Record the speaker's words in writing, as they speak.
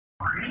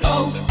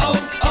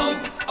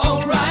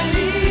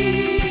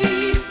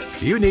O'Reilly!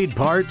 You need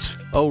parts?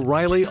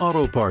 O'Reilly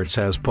Auto Parts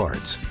has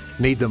parts.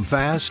 Need them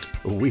fast?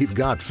 We've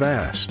got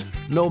fast.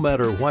 No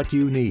matter what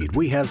you need,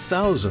 we have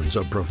thousands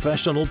of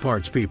professional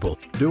parts people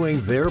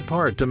doing their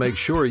part to make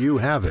sure you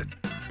have it.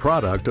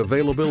 Product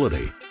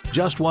availability.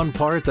 Just one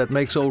part that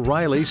makes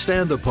O'Reilly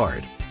stand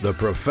apart. The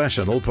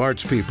professional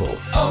parts people.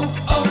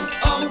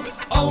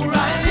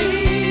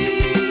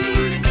 O'Reilly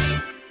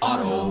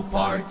Auto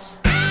Parts.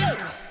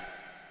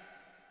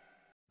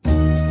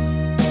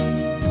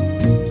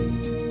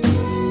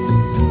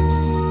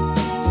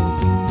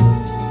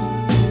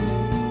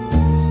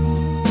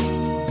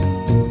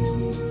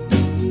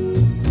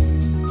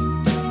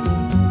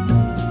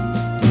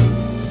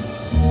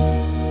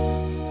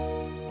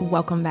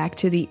 Welcome back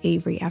to the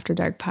Avery After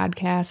Dark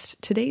podcast.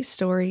 Today's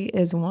story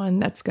is one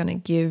that's going to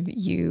give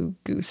you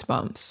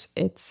goosebumps.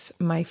 It's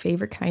my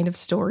favorite kind of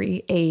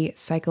story, a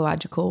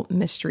psychological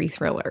mystery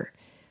thriller.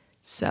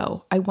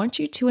 So I want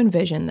you to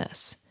envision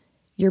this.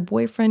 Your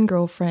boyfriend,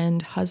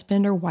 girlfriend,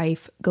 husband, or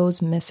wife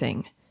goes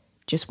missing.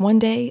 Just one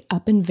day,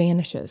 up and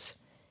vanishes.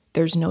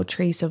 There's no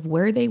trace of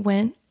where they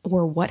went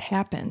or what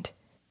happened.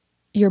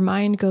 Your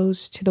mind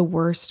goes to the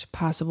worst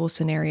possible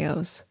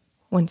scenarios,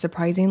 when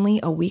surprisingly,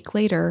 a week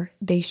later,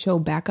 they show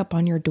back up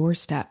on your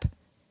doorstep.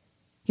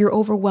 You're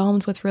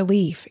overwhelmed with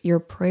relief. Your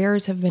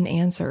prayers have been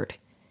answered.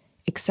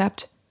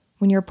 Except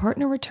when your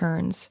partner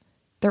returns,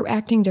 they're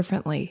acting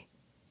differently.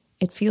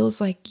 It feels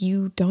like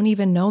you don't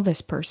even know this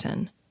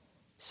person.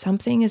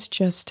 Something is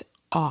just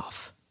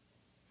off.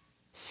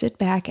 Sit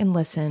back and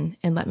listen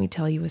and let me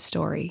tell you a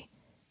story.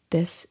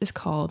 This is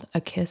called A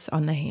Kiss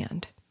on the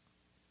Hand.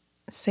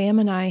 Sam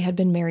and I had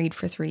been married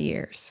for 3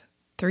 years.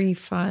 3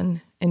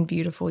 fun and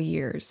beautiful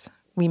years.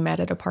 We met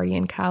at a party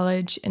in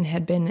college and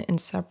had been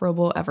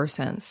inseparable ever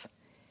since.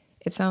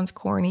 It sounds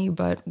corny,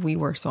 but we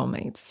were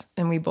soulmates,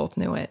 and we both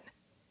knew it.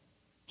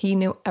 He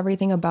knew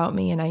everything about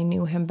me, and I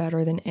knew him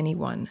better than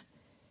anyone.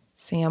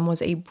 Sam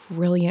was a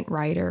brilliant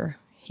writer.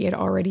 He had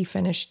already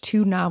finished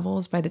 2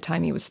 novels by the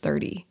time he was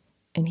 30,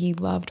 and he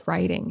loved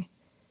writing.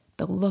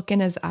 The look in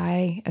his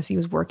eye as he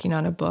was working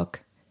on a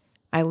book,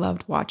 I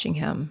loved watching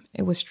him.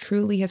 It was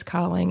truly his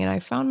calling, and I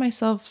found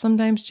myself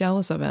sometimes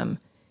jealous of him.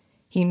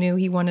 He knew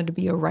he wanted to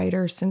be a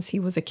writer since he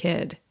was a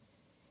kid.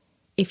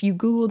 If you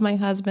Googled my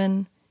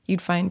husband,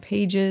 you'd find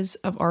pages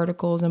of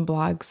articles and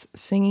blogs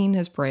singing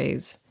his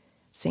praise.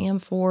 Sam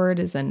Ford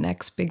is the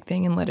next big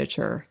thing in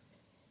literature.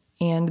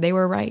 And they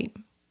were right.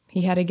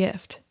 He had a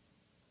gift.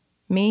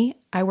 Me,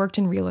 I worked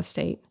in real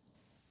estate.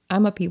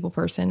 I'm a people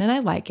person, and I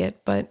like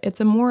it, but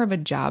it's more of a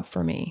job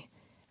for me.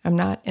 I'm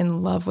not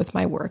in love with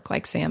my work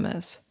like Sam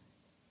is.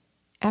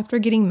 After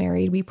getting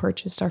married, we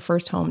purchased our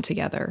first home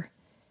together.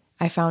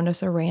 I found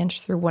us a ranch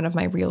through one of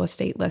my real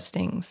estate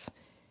listings.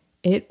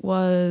 It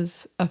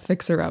was a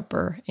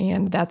fixer-upper,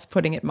 and that's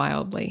putting it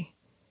mildly.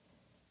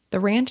 The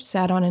ranch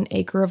sat on an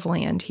acre of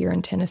land here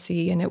in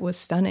Tennessee, and it was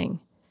stunning,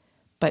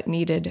 but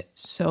needed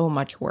so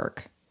much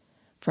work.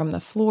 From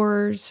the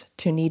floors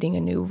to needing a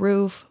new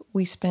roof,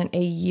 we spent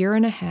 1.5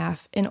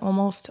 years in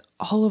almost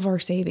all of our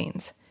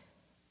savings,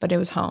 but it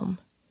was home.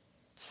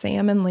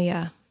 Sam and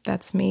Leah,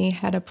 that's me,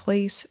 had a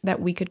place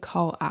that we could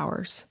call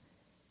ours.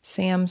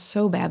 Sam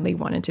so badly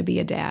wanted to be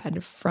a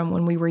dad. From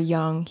when we were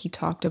young, he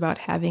talked about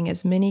having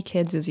as many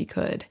kids as he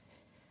could.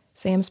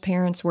 Sam's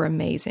parents were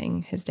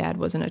amazing. His dad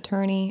was an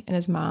attorney and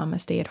his mom a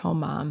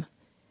stay-at-home mom.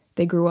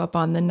 They grew up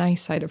on the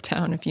nice side of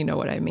town, if you know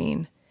what I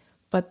mean.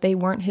 But they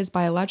weren't his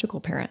biological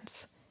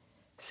parents.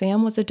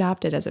 Sam was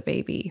adopted as a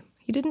baby.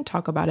 He didn't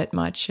talk about it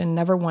much and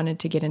never wanted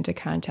to get into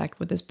contact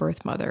with his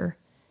birth mother.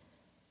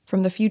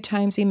 From the few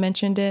times he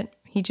mentioned it,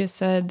 he just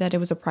said that it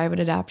was a private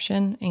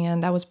adoption,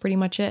 and that was pretty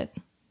much it.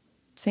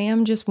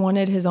 Sam just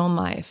wanted his own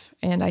life,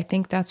 and I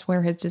think that's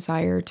where his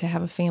desire to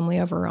have a family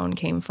of our own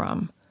came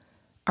from.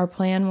 Our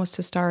plan was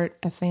to start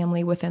a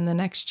family within the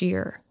next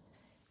year.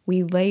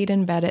 We laid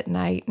in bed at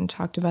night and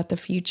talked about the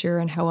future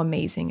and how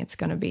amazing it's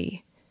going to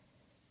be.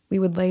 We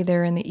would lay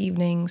there in the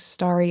evenings,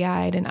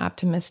 starry-eyed and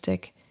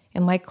optimistic,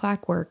 and like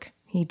clockwork,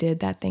 he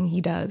did that thing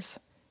he does.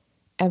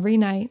 Every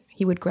night,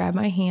 he would grab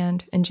my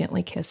hand and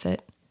gently kiss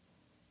it.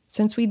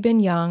 Since we'd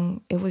been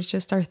young, it was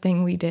just our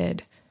thing we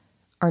did,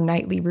 our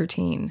nightly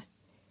routine.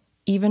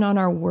 Even on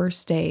our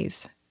worst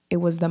days, it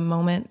was the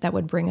moment that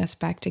would bring us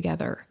back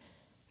together.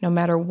 No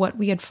matter what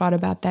we had fought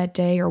about that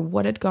day or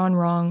what had gone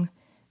wrong,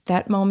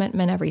 that moment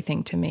meant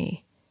everything to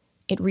me.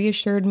 It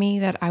reassured me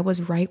that I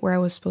was right where I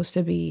was supposed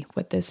to be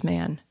with this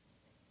man.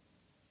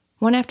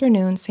 One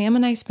afternoon, Sam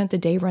and I spent the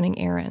day running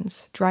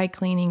errands, dry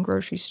cleaning,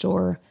 grocery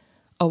store,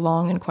 a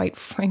long and quite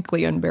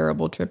frankly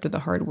unbearable trip to the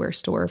hardware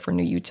store for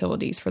new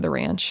utilities for the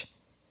ranch.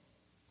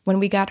 When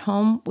we got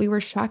home, we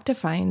were shocked to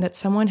find that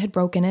someone had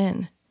broken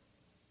in.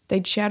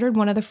 They'd shattered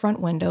one of the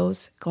front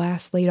windows,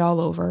 glass laid all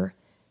over.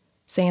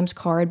 Sam's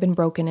car had been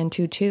broken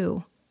into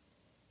too.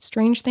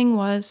 Strange thing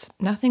was,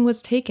 nothing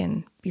was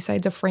taken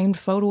besides a framed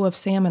photo of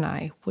Sam and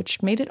I,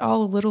 which made it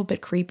all a little bit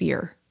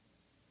creepier.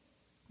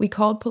 We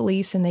called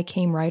police and they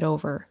came right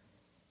over.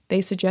 They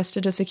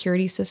suggested a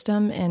security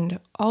system, and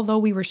although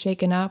we were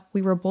shaken up,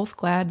 we were both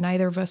glad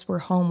neither of us were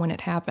home when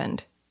it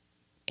happened.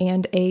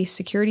 And a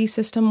security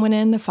system went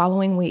in the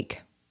following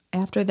week.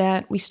 After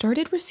that, we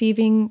started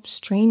receiving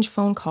strange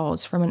phone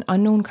calls from an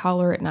unknown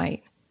caller at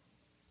night.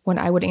 When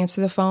I would answer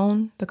the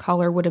phone, the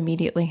caller would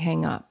immediately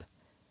hang up.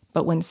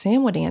 But when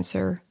Sam would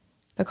answer,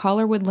 the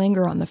caller would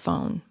linger on the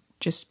phone,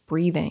 just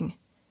breathing.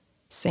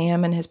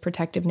 Sam, in his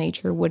protective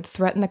nature, would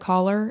threaten the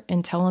caller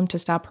and tell him to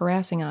stop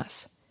harassing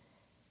us.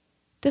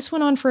 This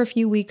went on for a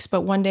few weeks,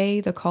 but one day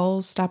the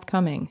calls stopped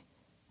coming.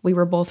 We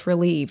were both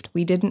relieved.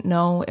 We didn't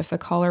know if the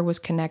caller was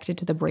connected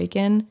to the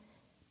break-in,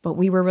 but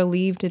we were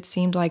relieved it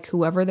seemed like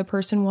whoever the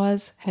person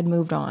was had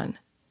moved on.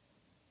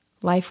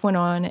 Life went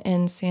on,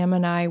 and Sam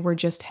and I were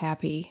just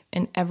happy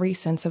in every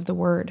sense of the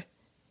word.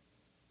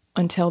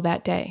 Until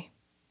that day.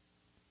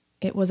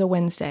 It was a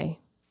Wednesday.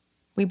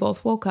 We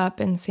both woke up,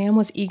 and Sam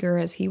was eager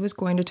as he was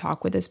going to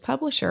talk with his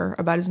publisher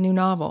about his new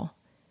novel.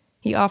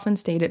 He often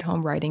stayed at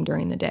home writing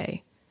during the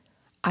day.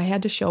 I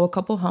had to show a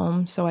couple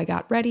home, so I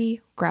got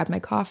ready, grabbed my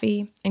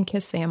coffee, and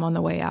kissed Sam on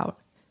the way out.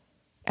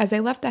 As I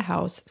left the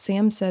house,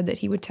 Sam said that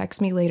he would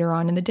text me later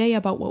on in the day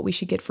about what we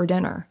should get for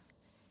dinner.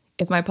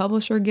 "If my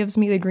publisher gives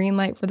me the green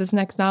light for this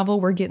next novel,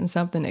 we're getting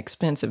something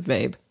expensive,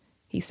 babe,"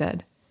 he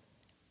said.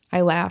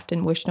 I laughed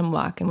and wished him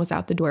luck and was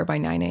out the door by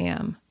 9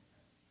 a.m.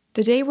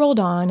 The day rolled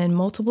on, and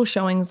multiple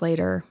showings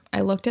later,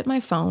 I looked at my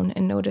phone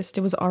and noticed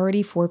it was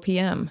already 4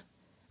 p.m.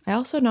 I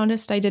also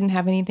noticed I didn't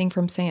have anything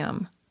from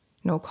Sam.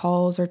 No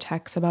calls or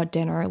texts about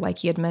dinner like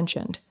he had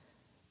mentioned.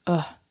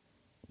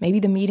 Maybe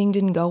the meeting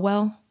didn't go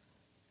well?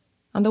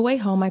 On the way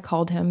home, I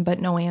called him, but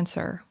no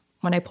answer.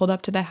 When I pulled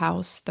up to the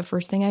house, the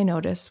first thing I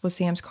noticed was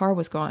Sam's car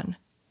was gone.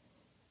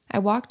 I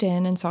walked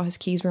in and saw his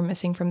keys were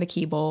missing from the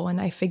key bowl,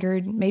 and I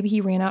figured maybe he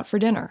ran out for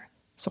dinner,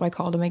 so I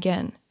called him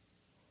again.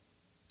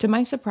 To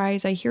my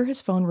surprise, I hear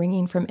his phone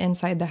ringing from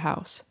inside the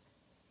house.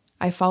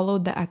 I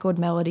followed the echoed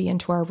melody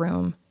into our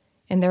room,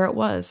 and there it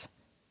was.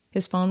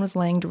 His phone was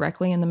laying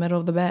directly in the middle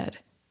of the bed.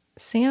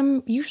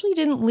 Sam usually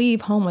didn't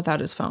leave home without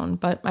his phone,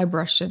 but I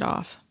brushed it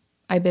off.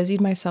 I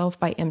busied myself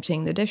by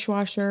emptying the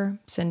dishwasher,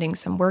 sending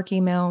some work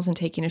emails, and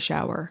taking a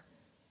shower.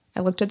 I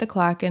looked at the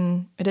clock,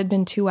 and it had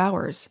been 2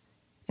 hours,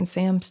 and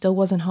Sam still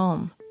wasn't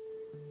home.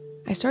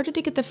 I started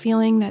to get the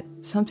feeling that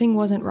something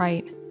wasn't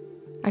right.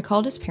 I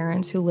called his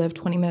parents, who lived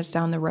 20 minutes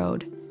down the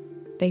road.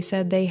 They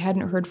said they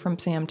hadn't heard from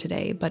Sam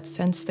today, but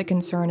sensed the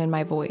concern in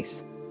my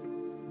voice.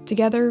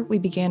 Together, we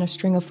began a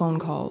string of phone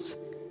calls,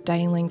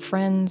 dialing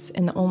friends,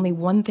 and the only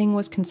one thing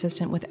was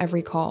consistent with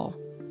every call.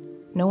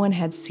 No one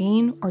had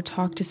seen or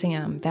talked to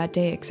Sam that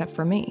day except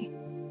for me.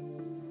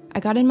 I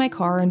got in my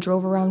car and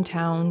drove around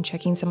town,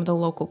 checking some of the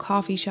local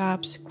coffee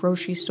shops,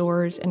 grocery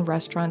stores, and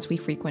restaurants we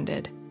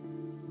frequented.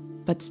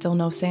 But still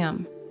no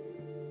Sam.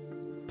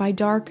 By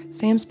dark,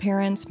 Sam's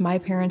parents, my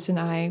parents, and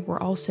I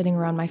were all sitting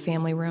around my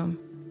family room.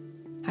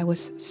 I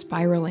was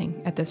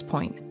spiraling at this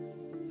point.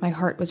 My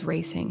heart was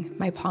racing,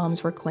 my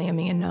palms were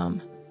clammy and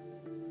numb.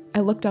 I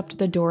looked up to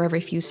the door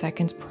every few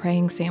seconds,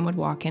 praying Sam would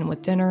walk in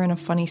with dinner and a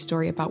funny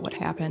story about what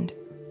happened.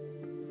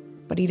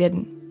 But he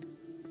didn't.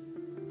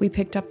 We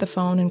picked up the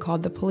phone and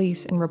called the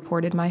police and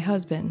reported my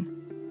husband,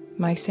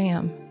 my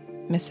Sam,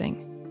 missing.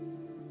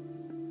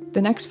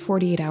 The next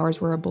 48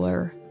 hours were a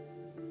blur.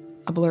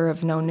 A blur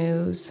of no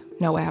news,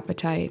 no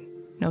appetite,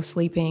 no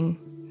sleeping,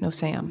 no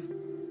Sam.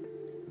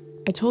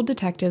 I told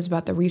detectives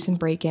about the recent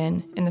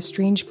break-in and the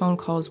strange phone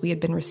calls we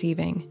had been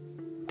receiving.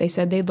 They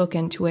said they'd look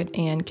into it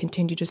and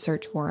continue to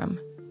search for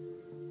him.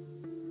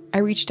 I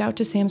reached out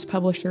to Sam's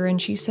publisher,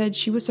 and she said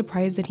she was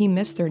surprised that he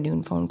missed their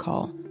noon phone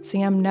call.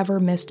 Sam never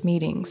missed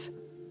meetings.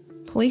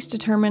 Police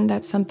determined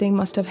that something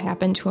must have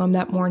happened to him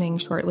that morning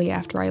shortly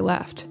after I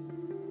left.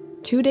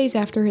 2 days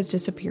after his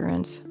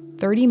disappearance,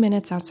 30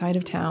 minutes outside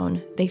of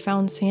town, they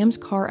found Sam's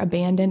car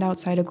abandoned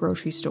outside a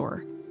grocery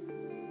store.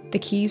 The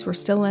keys were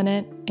still in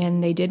it,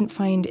 and they didn't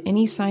find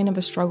any sign of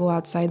a struggle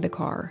outside the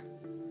car.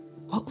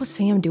 What was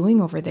Sam doing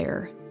over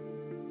there?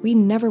 We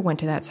never went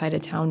to that side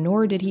of town,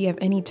 nor did he have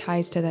any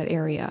ties to that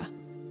area.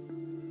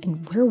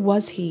 And where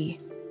was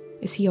he?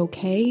 Is he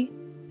okay?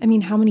 I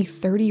mean, how many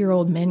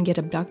 30-year-old men get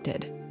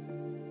abducted?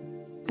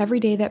 Every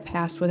day that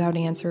passed without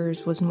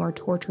answers was more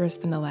torturous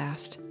than the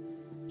last.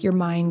 Your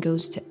mind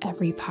goes to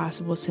every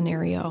possible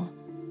scenario.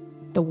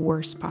 The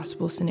worst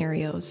possible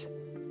scenarios.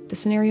 The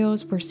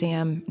scenarios where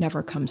Sam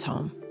never comes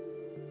home.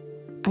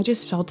 I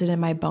just felt it in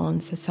my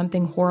bones that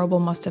something horrible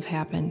must have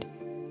happened.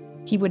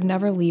 He would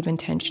never leave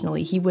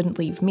intentionally. He wouldn't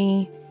leave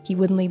me, he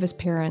wouldn't leave his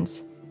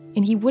parents,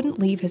 and he wouldn't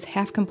leave his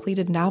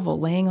half-completed novel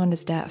laying on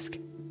his desk.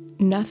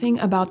 Nothing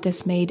about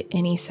this made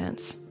any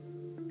sense.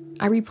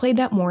 I replayed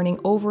that morning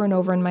over and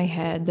over in my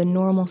head. The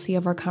normalcy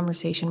of our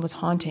conversation was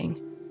haunting.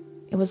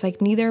 It was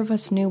like neither of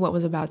us knew what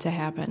was about to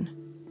happen.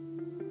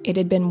 It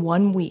had been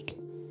 1 week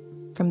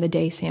from the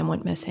day Sam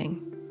went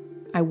missing.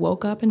 I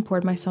woke up and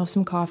poured myself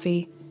some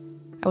coffee.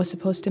 I was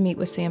supposed to meet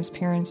with Sam's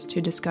parents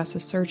to discuss a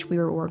search we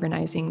were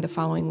organizing the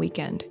following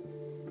weekend.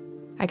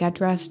 I got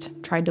dressed,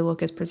 tried to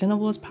look as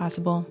presentable as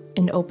possible,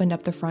 and opened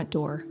up the front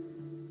door.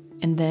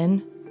 And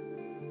then,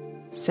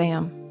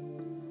 Sam.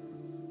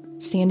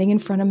 Standing in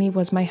front of me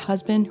was my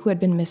husband who had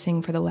been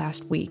missing for the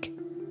last week.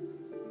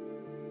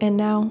 And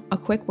now, a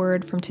quick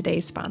word from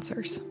today's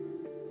sponsors.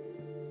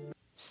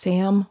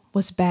 Sam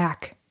was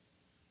back.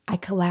 I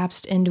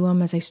collapsed into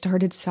him as I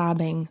started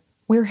sobbing.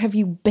 "Where have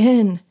you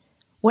been?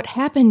 What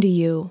happened to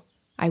you?"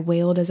 I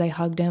wailed as I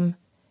hugged him.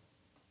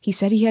 He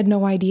said he had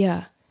no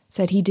idea,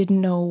 said he didn't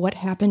know what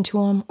happened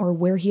to him or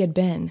where he had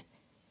been.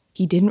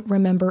 He didn't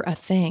remember a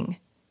thing.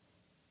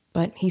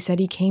 But he said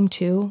he came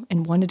to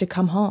and wanted to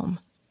come home.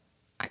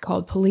 I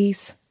called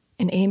police.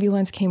 An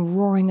ambulance came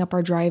roaring up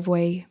our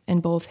driveway,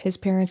 and both his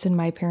parents and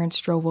my parents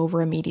drove over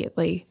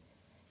immediately.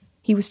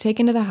 He was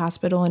taken to the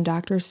hospital, and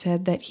doctors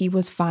said that he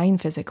was fine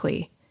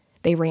physically.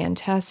 They ran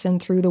tests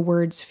and threw the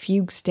words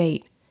fugue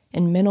state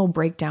and mental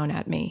breakdown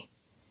at me.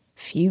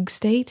 Fugue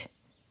state?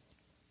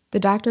 The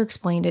doctor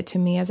explained it to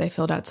me as I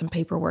filled out some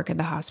paperwork at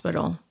the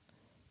hospital.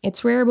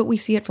 It's rare, but we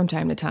see it from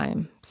time to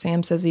time.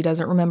 Sam says he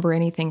doesn't remember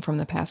anything from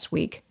the past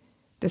week.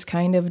 This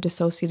kind of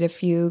dissociative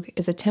fugue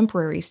is a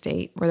temporary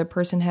state where the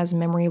person has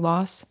memory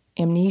loss,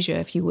 amnesia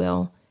if you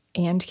will,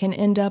 and can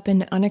end up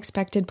in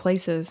unexpected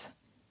places.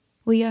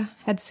 Leah,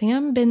 had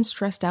Sam been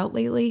stressed out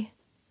lately?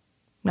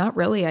 Not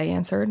really, I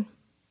answered.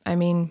 I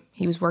mean,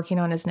 he was working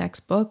on his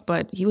next book,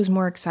 but he was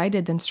more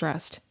excited than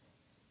stressed.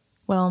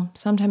 Well,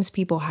 sometimes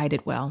people hide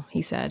it well,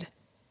 he said.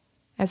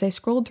 As I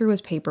scrolled through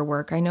his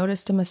paperwork, I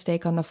noticed a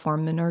mistake on the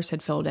form the nurse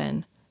had filled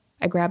in.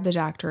 I grabbed the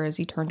doctor as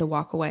he turned to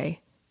walk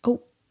away.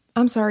 "Oh,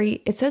 I'm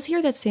sorry, it says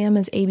here that Sam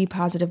is AB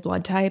positive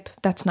blood type.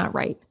 That's not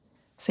right.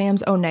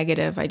 Sam's O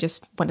negative, I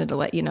just wanted to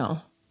let you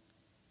know."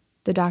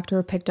 The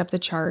doctor picked up the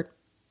chart,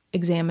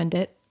 examined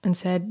it, and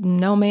said,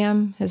 "No,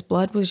 ma'am, his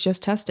blood was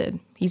just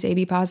tested. He's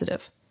AB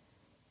positive."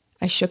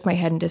 I shook my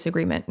head in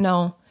disagreement.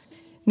 No,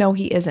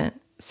 he isn't.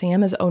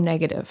 Sam is O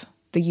negative,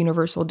 the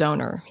universal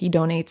donor. He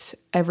donates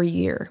every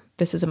year.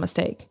 This is a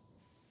mistake.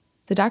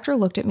 The doctor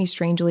looked at me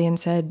strangely and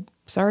said,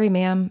 "Sorry,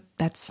 ma'am,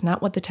 that's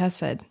not what the test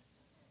said.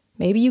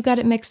 Maybe you got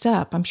it mixed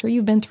up. I'm sure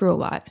you've been through a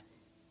lot.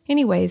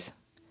 Anyways,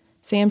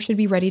 Sam should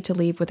be ready to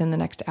leave within the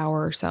next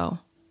hour or so."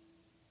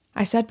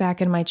 I sat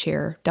back in my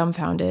chair,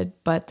 dumbfounded,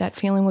 but that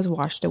feeling was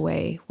washed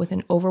away with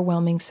an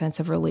overwhelming sense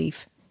of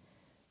relief.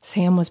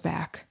 Sam was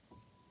back.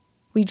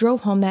 We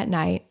drove home that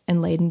night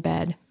and laid in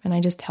bed, and I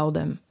just held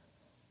him.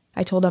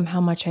 I told him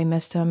how much I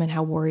missed him and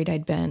how worried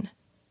I'd been.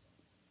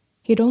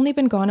 He had only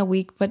been gone a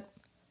week, but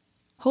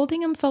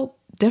holding him felt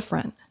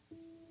different.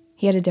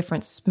 He had a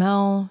different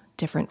smell,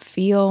 different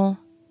feel.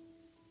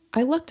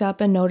 I looked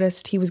up and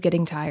noticed he was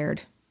getting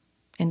tired,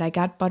 and I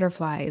got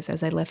butterflies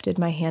as I lifted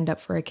my hand up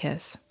for a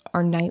kiss,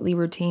 our nightly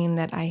routine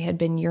that I had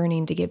been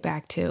yearning to get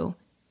back to.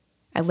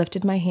 I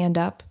lifted my hand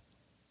up,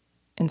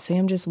 and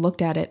Sam just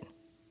looked at it,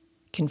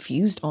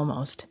 confused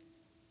almost.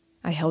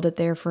 I held it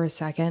there for a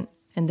second,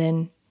 and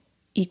then,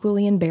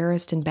 equally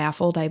embarrassed and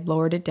baffled, I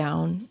lowered it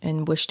down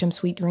and wished him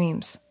sweet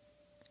dreams.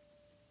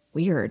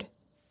 Weird.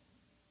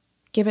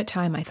 Give it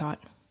time, I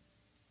thought.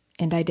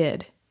 And I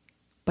did.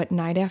 But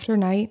night after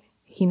night,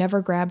 he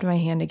never grabbed my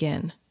hand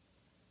again.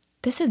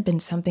 This had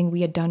been something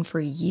we had done for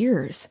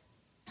years.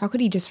 How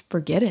could he just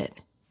forget it?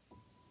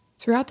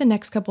 Throughout the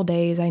next couple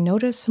days, I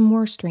noticed some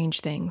more strange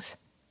things.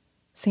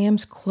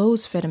 Sam's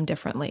clothes fit him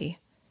differently.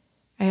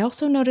 I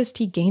also noticed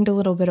he gained a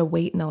little bit of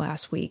weight in the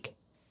last week.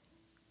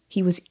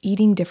 He was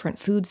eating different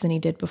foods than he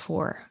did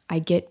before. I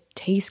get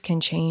taste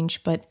can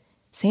change, but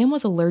Sam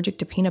was allergic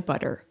to peanut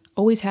butter,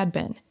 always had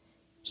been.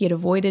 He had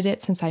avoided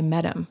it since I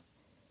met him.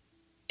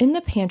 In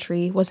the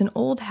pantry was an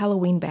old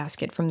Halloween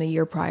basket from the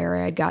year prior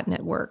I had gotten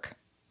at work.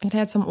 It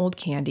had some old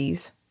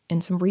candies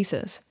and some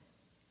Reese's.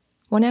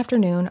 One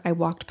afternoon, I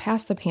walked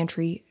past the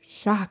pantry,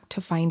 shocked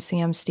to find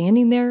Sam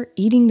standing there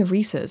eating the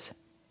Reese's.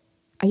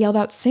 I yelled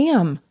out,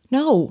 "Sam,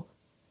 no!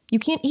 You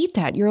can't eat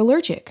that, you're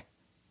allergic."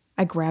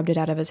 I grabbed it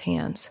out of his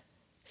hands.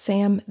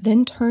 Sam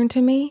then turned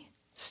to me,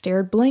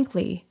 stared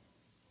blankly,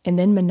 and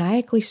then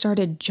maniacally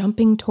started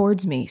jumping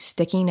towards me,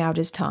 sticking out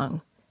his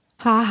tongue.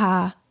 "Ha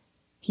ha!"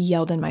 he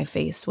yelled in my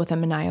face with a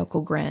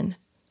maniacal grin.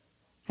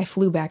 I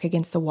flew back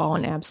against the wall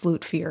in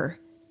absolute fear,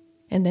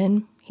 and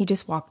then he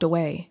just walked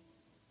away.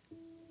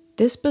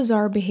 This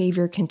bizarre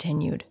behavior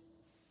continued.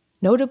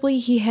 Notably,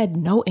 he had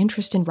no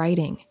interest in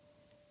writing.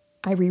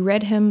 I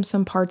reread him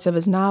some parts of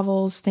his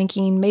novels,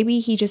 thinking maybe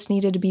he just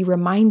needed to be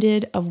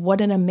reminded of what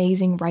an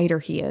amazing writer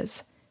he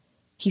is.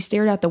 He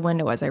stared out the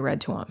window as I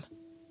read to him.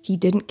 He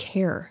didn't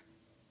care.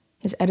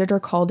 His editor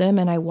called him,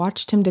 and I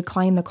watched him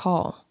decline the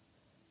call.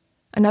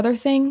 Another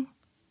thing,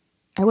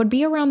 I would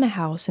be around the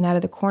house, and out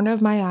of the corner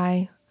of my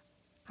eye,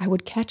 I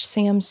would catch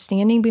Sam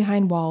standing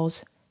behind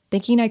walls,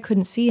 thinking I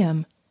couldn't see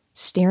him,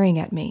 staring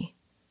at me.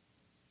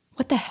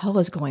 What the hell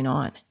is going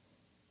on?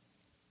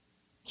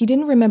 He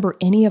didn't remember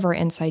any of our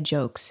inside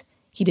jokes.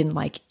 He didn't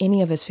like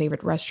any of his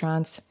favorite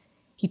restaurants.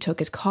 He took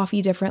his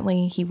coffee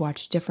differently. He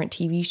watched different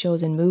TV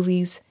shows and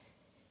movies.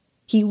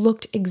 He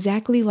looked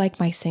exactly like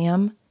my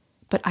Sam,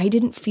 but I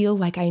didn't feel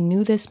like I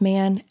knew this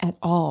man at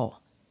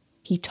all.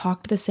 He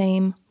talked the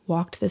same,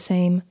 walked the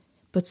same,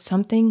 but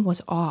something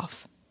was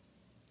off.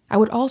 I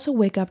would also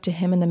wake up to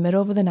him in the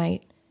middle of the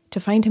night to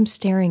find him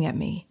staring at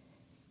me.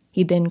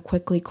 He'd then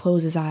quickly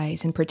close his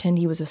eyes and pretend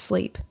he was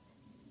asleep.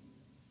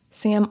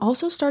 Sam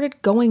also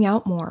started going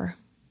out more.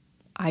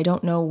 I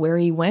don't know where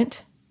he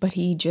went, but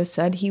he just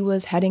said he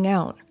was heading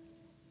out.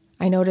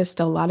 I noticed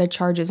a lot of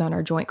charges on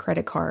our joint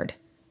credit card.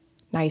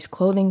 Nice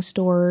clothing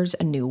stores,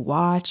 a new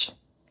watch.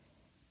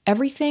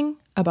 Everything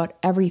about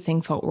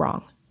everything felt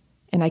wrong,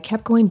 and I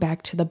kept going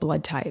back to the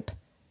blood type.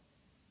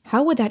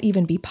 How would that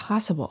even be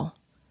possible?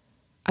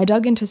 I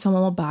dug into some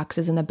old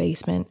boxes in the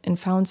basement and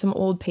found some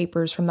old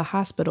papers from the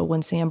hospital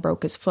when Sam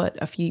broke his foot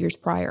a few years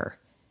prior.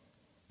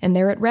 And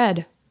there it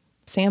read,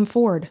 Sam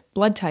Ford,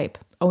 blood type,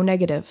 O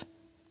negative.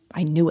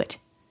 I knew it.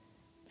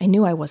 I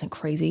knew I wasn't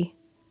crazy.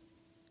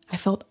 I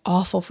felt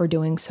awful for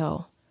doing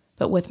so,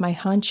 but with my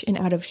hunch and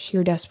out of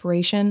sheer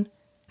desperation,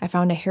 I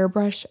found a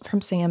hairbrush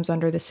from Sam's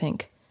under the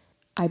sink.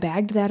 I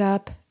bagged that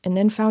up and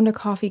then found a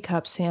coffee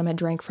cup Sam had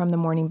drank from the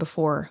morning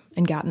before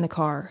and got in the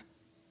car.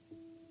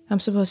 I'm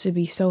supposed to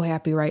be so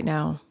happy right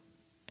now,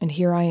 and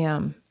here I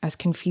am, as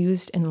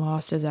confused and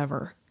lost as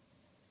ever.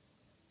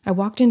 I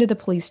walked into the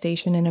police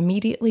station and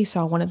immediately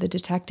saw one of the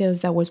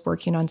detectives that was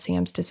working on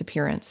Sam's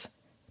disappearance.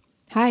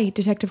 Hi,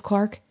 Detective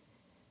Clark.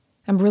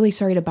 I'm really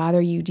sorry to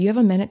bother you. Do you have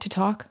a minute to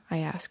talk? I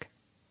asked.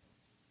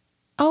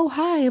 Oh,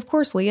 hi, of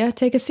course, Leah.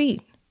 Take a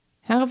seat.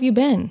 How have you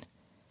been?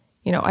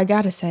 I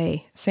gotta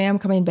say, Sam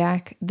coming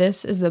back,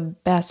 this is the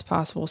best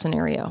possible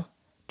scenario.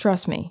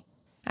 Trust me.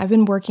 I've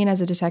been working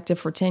as a detective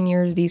for 10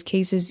 years. These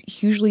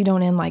cases usually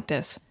don't end like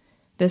this.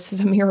 This is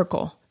a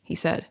miracle, he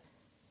said.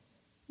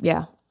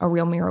 Yeah, a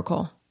real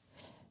miracle.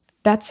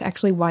 That's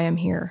actually why I'm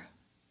here.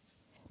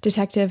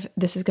 Detective,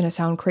 this is going to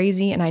sound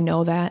crazy, and I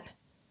know that.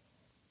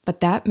 But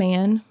that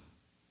man,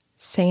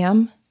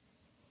 Sam,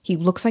 he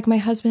looks like my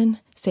husband,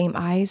 same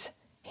eyes,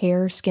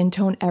 hair, skin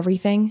tone,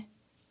 everything.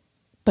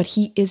 But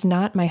he is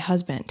not my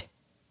husband.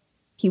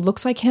 He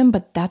looks like him,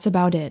 but that's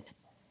about it.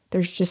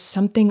 There's just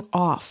something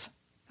off,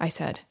 I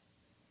said.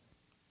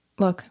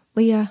 Look,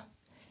 Leah,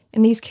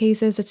 in these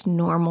cases, it's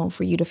normal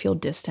for you to feel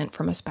distant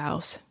from a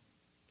spouse.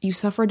 You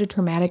suffered a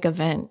traumatic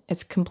event.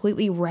 It's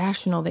completely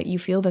rational that you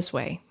feel this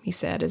way, he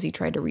said as he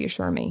tried to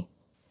reassure me.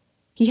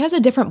 He has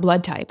a different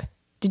blood type.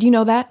 Did you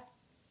know that?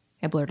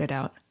 I blurted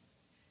out.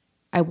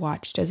 I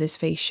watched as his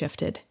face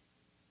shifted.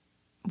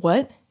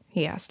 What?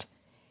 He asked.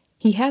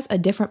 He has a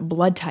different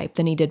blood type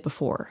than he did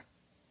before.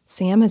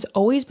 Sam has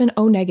always been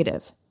O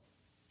negative.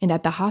 And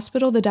at the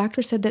hospital, the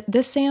doctor said that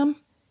this Sam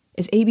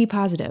is AB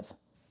positive.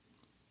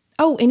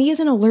 Oh, and he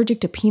isn't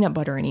allergic to peanut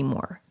butter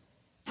anymore.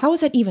 How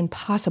is that even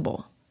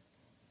possible?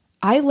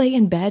 I lay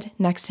in bed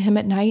next to him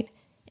at night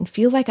and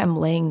feel like I'm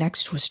laying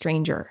next to a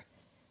stranger.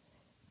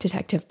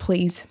 Detective,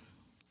 please.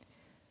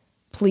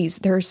 Please,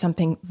 there is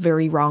something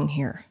very wrong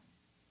here.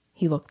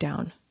 He looked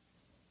down.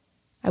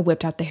 I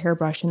whipped out the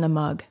hairbrush and the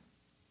mug.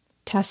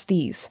 Test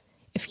these.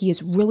 If he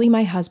is really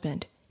my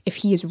husband, if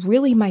he is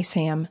really my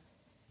Sam,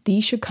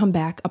 these should come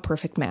back a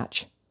perfect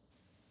match.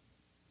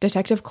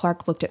 Detective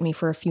Clark looked at me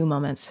for a few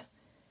moments.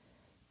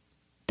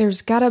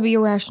 There's gotta be a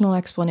rational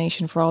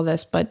explanation for all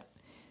this, but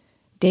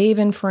Dave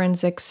in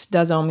forensics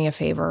does owe me a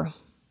favor.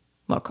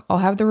 Look, I'll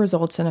have the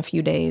results in a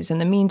few days. In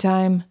the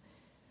meantime,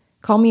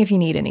 call me if you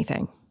need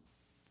anything.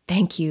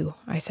 Thank you,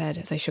 I said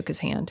as I shook his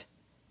hand.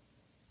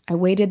 I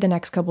waited the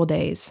next couple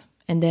days,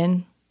 and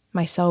then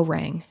my cell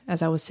rang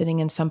as I was sitting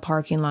in some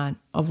parking lot,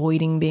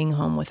 avoiding being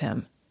home with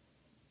him.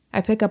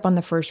 I pick up on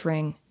the first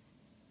ring.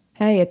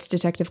 Hey, it's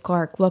Detective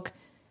Clark. Look,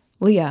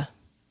 Leah,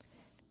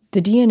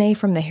 the DNA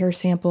from the hair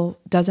sample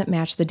doesn't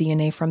match the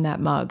DNA from that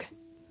mug.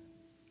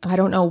 I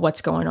don't know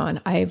what's going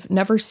on. I've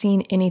never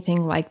seen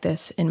anything like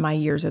this in my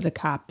years as a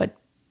cop, but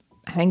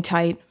hang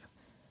tight.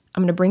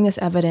 I'm going to bring this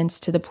evidence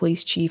to the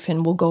police chief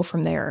and we'll go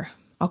from there.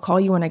 I'll call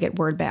you when I get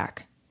word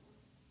back.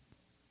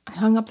 I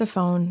hung up the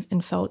phone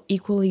and felt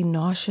equally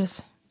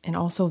nauseous and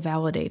also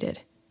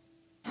validated.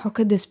 How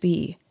could this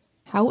be?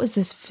 How is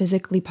this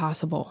physically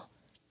possible?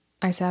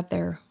 I sat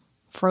there,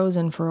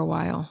 frozen for a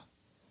while.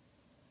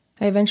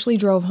 I eventually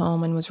drove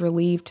home and was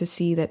relieved to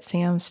see that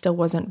Sam still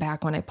wasn't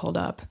back when I pulled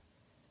up.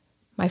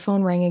 My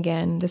phone rang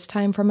again, this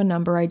time from a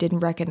number I didn't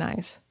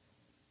recognize.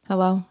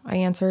 Hello, I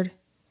answered.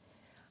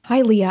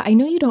 Hi, Leah. I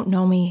know you don't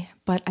know me,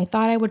 but I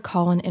thought I would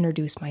call and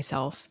introduce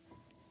myself.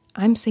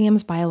 I'm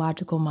Sam's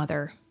biological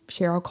mother,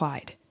 Cheryl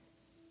Clyde.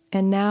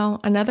 And now,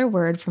 another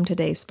word from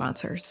today's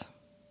sponsors.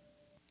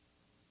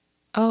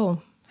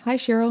 Oh, hi,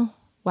 Cheryl.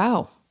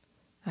 Wow,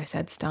 I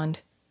said, stunned.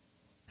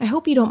 I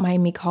hope you don't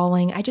mind me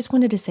calling. I just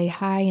wanted to say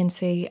hi and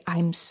say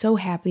I'm so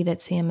happy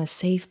that Sam is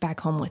safe back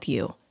home with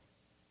you,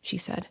 she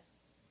said.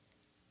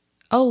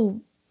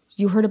 Oh,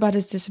 you heard about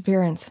his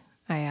disappearance?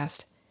 I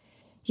asked.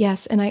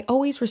 Yes, and I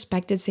always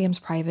respected Sam's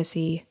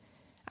privacy.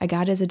 I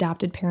got his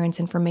adopted parents'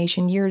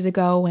 information years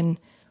ago and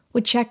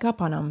would check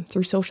up on him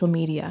through social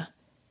media.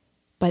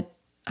 But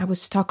I was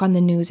stuck on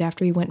the news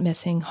after he went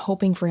missing,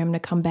 hoping for him to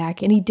come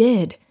back, and he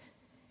did.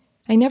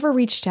 I never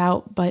reached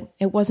out, but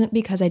it wasn't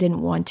because I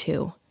didn't want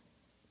to.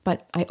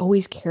 But I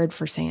always cared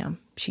for Sam,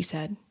 she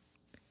said.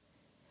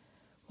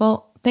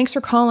 Well, thanks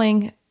for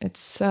calling.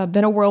 It's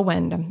been a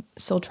whirlwind. I'm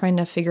still trying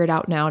to figure it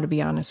out now, to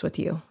be honest with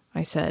you,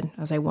 I said,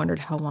 as I wondered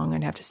how long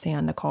I'd have to stay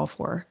on the call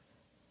for.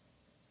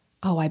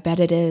 Oh, I bet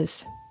it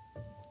is.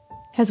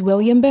 Has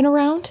William been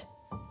around?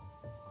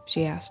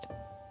 She asked.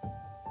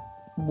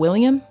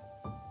 William?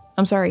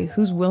 I'm sorry,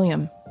 who's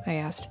William? I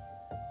asked.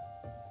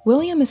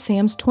 William is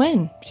Sam's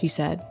twin, she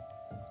said.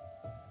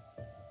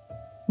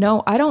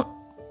 No, I don't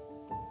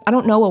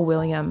know a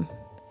William,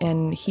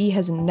 and he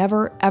has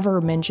never,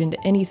 ever mentioned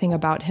anything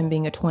about him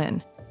being a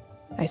twin,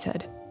 I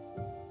said.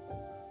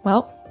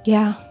 Well,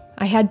 yeah,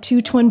 I had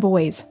 2 twin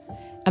boys.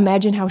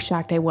 Imagine how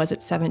shocked I was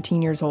at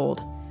 17 years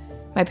old.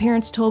 My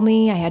parents told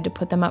me I had to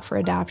put them up for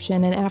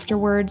adoption, and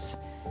afterwards,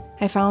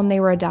 I found they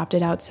were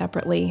adopted out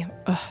separately.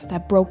 Ugh,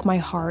 that broke my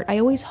heart. I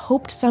always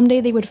hoped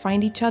someday they would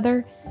find each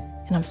other,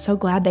 and I'm so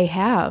glad they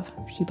have,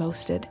 she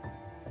boasted.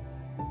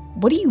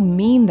 What do you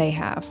mean they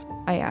have?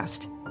 I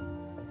asked.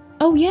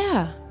 Oh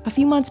yeah, a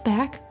few months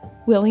back,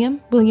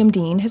 William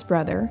Dean, his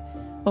brother,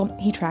 well,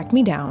 he tracked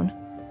me down.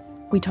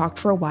 We talked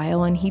for a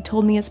while, and he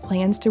told me his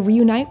plans to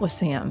reunite with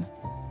Sam.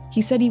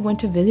 He said he went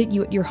to visit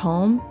you at your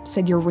home,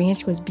 said your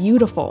ranch was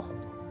beautiful.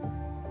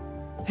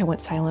 I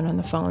went silent on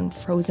the phone,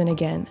 frozen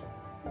again.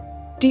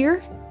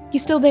 Dear, you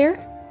still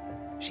there?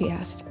 She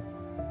asked.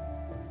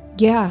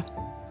 Yeah,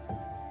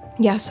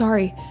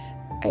 sorry.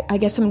 I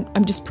guess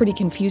I'm just pretty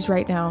confused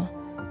right now.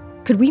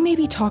 Could we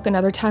maybe talk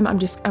another time? I'm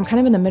kind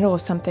of in the middle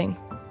of something,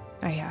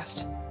 I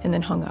asked, and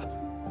then hung up.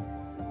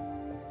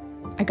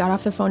 I got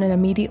off the phone and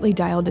immediately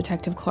dialed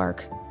Detective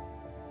Clark.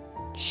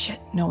 Shit,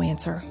 no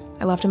answer.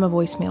 I left him a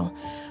voicemail.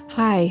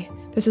 Hi,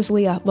 this is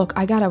Leah. Look,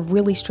 I got a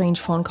really strange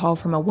phone call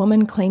from a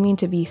woman claiming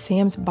to be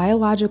Sam's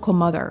biological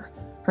mother.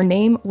 Her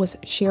name was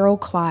Cheryl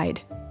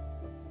Clyde.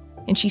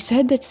 And she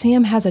said that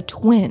Sam has a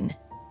twin.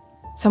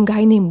 Some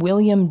guy named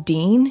William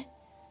Dean.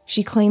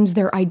 She claims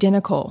they're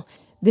identical.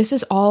 This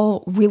is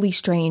all really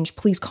strange.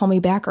 Please call me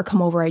back or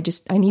come over. I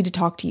need to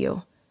talk to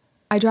you.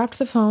 I dropped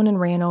the phone and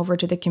ran over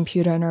to the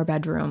computer in our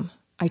bedroom.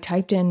 I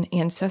typed in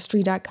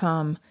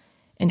Ancestry.com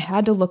and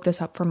had to look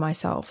this up for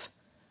myself.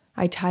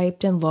 I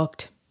typed and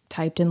looked,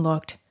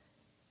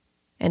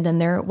 and then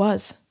there it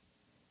was.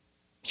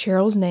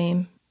 Cheryl's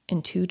name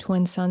and 2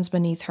 twin sons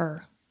beneath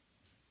her.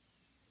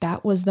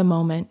 That was the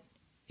moment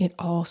it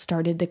all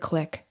started to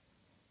click.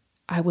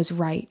 I was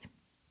right.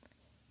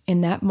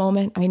 In that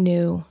moment, I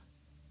knew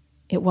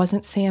it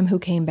wasn't Sam who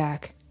came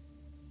back.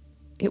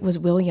 It was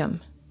William.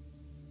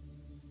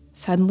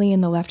 Suddenly,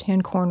 in the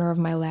left-hand corner of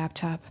my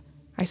laptop,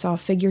 I saw a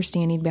figure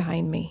standing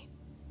behind me.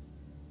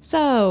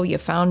 So, you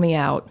found me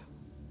out,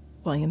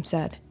 William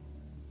said.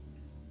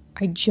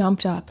 I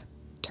jumped up,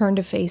 turned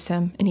to face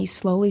him, and he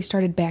slowly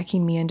started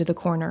backing me into the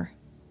corner.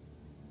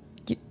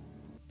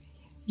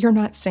 You're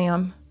not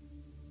Sam.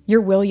 You're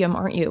William,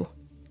 aren't you?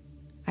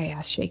 I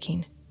asked,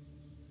 shaking.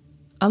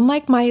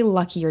 Unlike my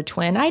luckier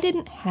twin, I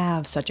didn't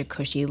have such a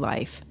cushy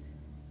life.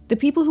 The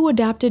people who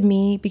adopted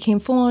me became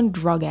full-on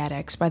drug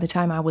addicts by the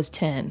time I was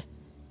 10.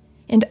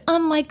 And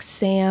unlike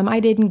Sam, I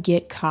didn't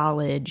get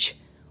college,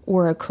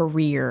 or a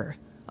career,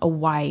 a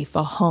wife,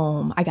 a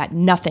home. I got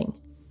nothing,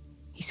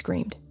 he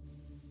screamed.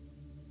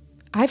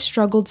 I've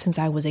struggled since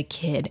I was a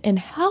kid, and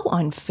how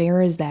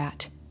unfair is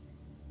that?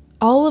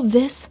 All of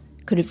this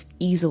could have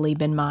easily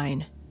been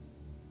mine.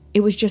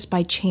 It was just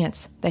by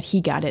chance that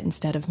he got it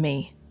instead of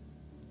me.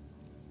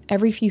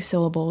 Every few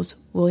syllables,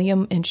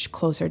 William inched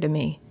closer to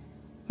me,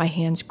 my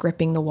hands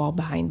gripping the wall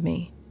behind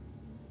me.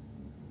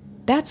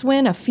 That's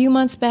when, a few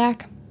months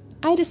back,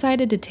 I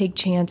decided to take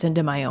chance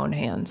into my own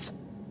hands.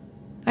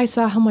 I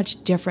saw how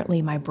much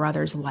differently my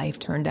brother's life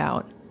turned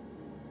out.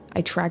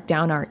 I tracked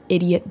down our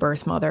idiot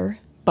birth mother,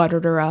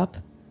 buttered her up,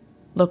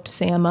 looked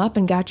Sam up,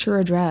 and got your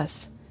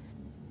address.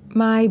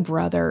 My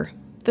brother,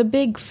 the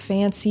big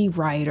fancy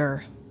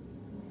writer.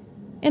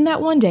 And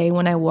that one day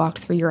when I walked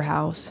through your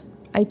house,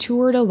 I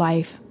toured a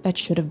life that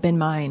should have been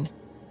mine,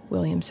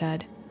 William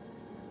said.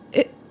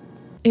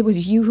 It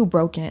was you who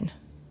broke in.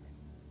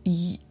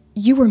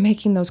 You were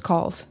making those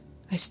calls,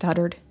 I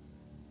stuttered.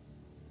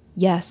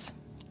 Yes,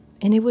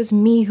 and it was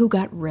me who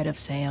got rid of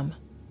Sam.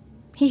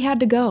 He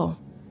had to go.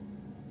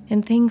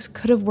 And things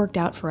could have worked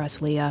out for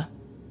us, Leah.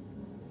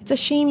 It's a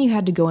shame you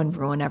had to go and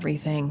ruin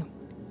everything.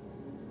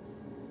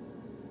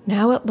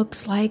 Now it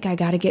looks like I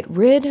gotta get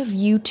rid of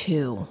you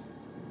too.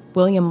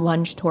 William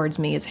lunged towards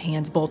me, his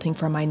hands bolting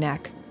from my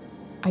neck.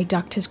 I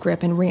ducked his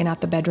grip and ran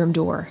out the bedroom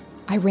door.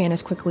 I ran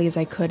as quickly as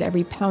I could,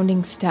 every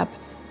pounding step,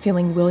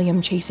 feeling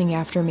William chasing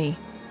after me,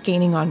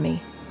 gaining on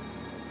me.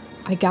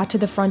 I got to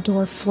the front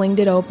door, flinged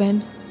it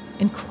open,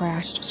 and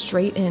crashed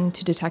straight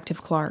into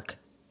Detective Clark.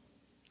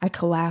 I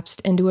collapsed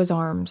into his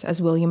arms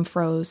as William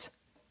froze.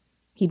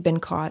 He'd been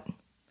caught.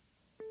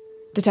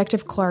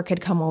 Detective Clark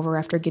had come over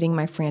after getting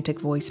my frantic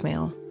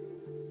voicemail.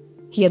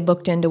 He had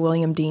looked into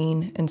William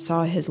Dean and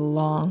saw his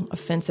long,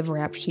 offensive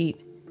rap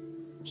sheet.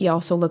 He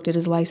also looked at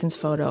his license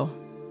photo,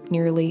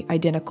 nearly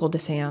identical to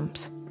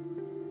Sam's.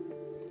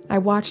 I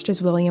watched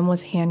as William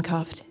was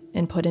handcuffed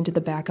and put into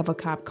the back of a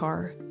cop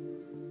car.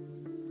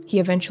 He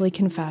eventually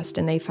confessed,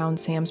 and they found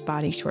Sam's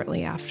body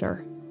shortly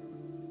after.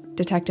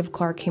 Detective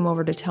Clark came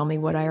over to tell me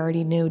what I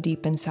already knew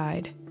deep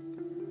inside.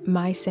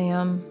 My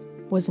Sam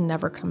was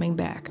never coming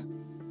back.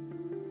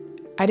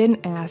 I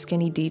didn't ask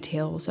any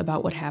details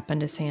about what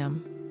happened to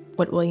Sam,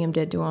 what William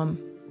did to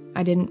him.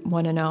 I didn't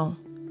want to know.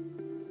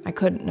 I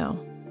couldn't know.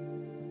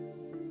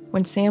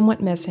 When Sam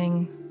went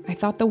missing, I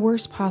thought the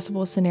worst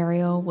possible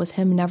scenario was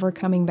him never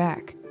coming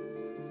back.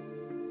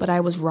 But I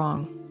was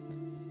wrong.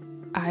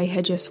 I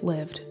had just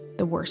lived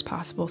the worst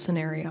possible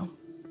scenario.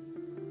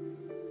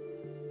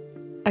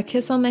 A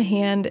Kiss on the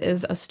Hand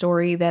is a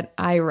story that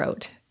I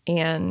wrote,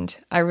 and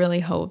I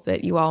really hope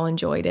that you all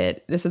enjoyed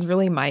it. This is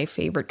really my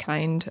favorite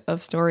kind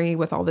of story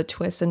with all the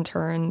twists and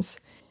turns.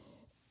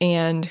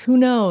 And who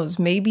knows,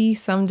 maybe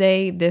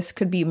someday this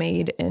could be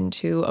made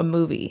into a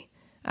movie.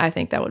 I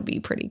think that would be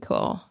pretty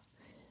cool.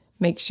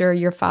 Make sure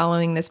you're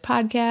following this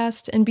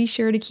podcast and be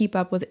sure to keep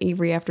up with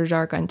Avery After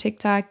Dark on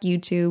TikTok,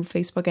 YouTube,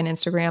 Facebook, and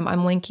Instagram.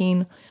 I'm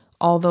linking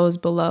all those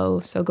below,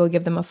 so go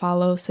give them a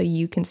follow so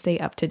you can stay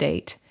up to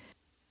date.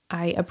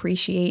 I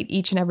appreciate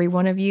each and every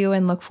one of you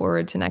and look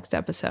forward to next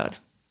episode.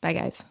 Bye,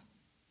 guys.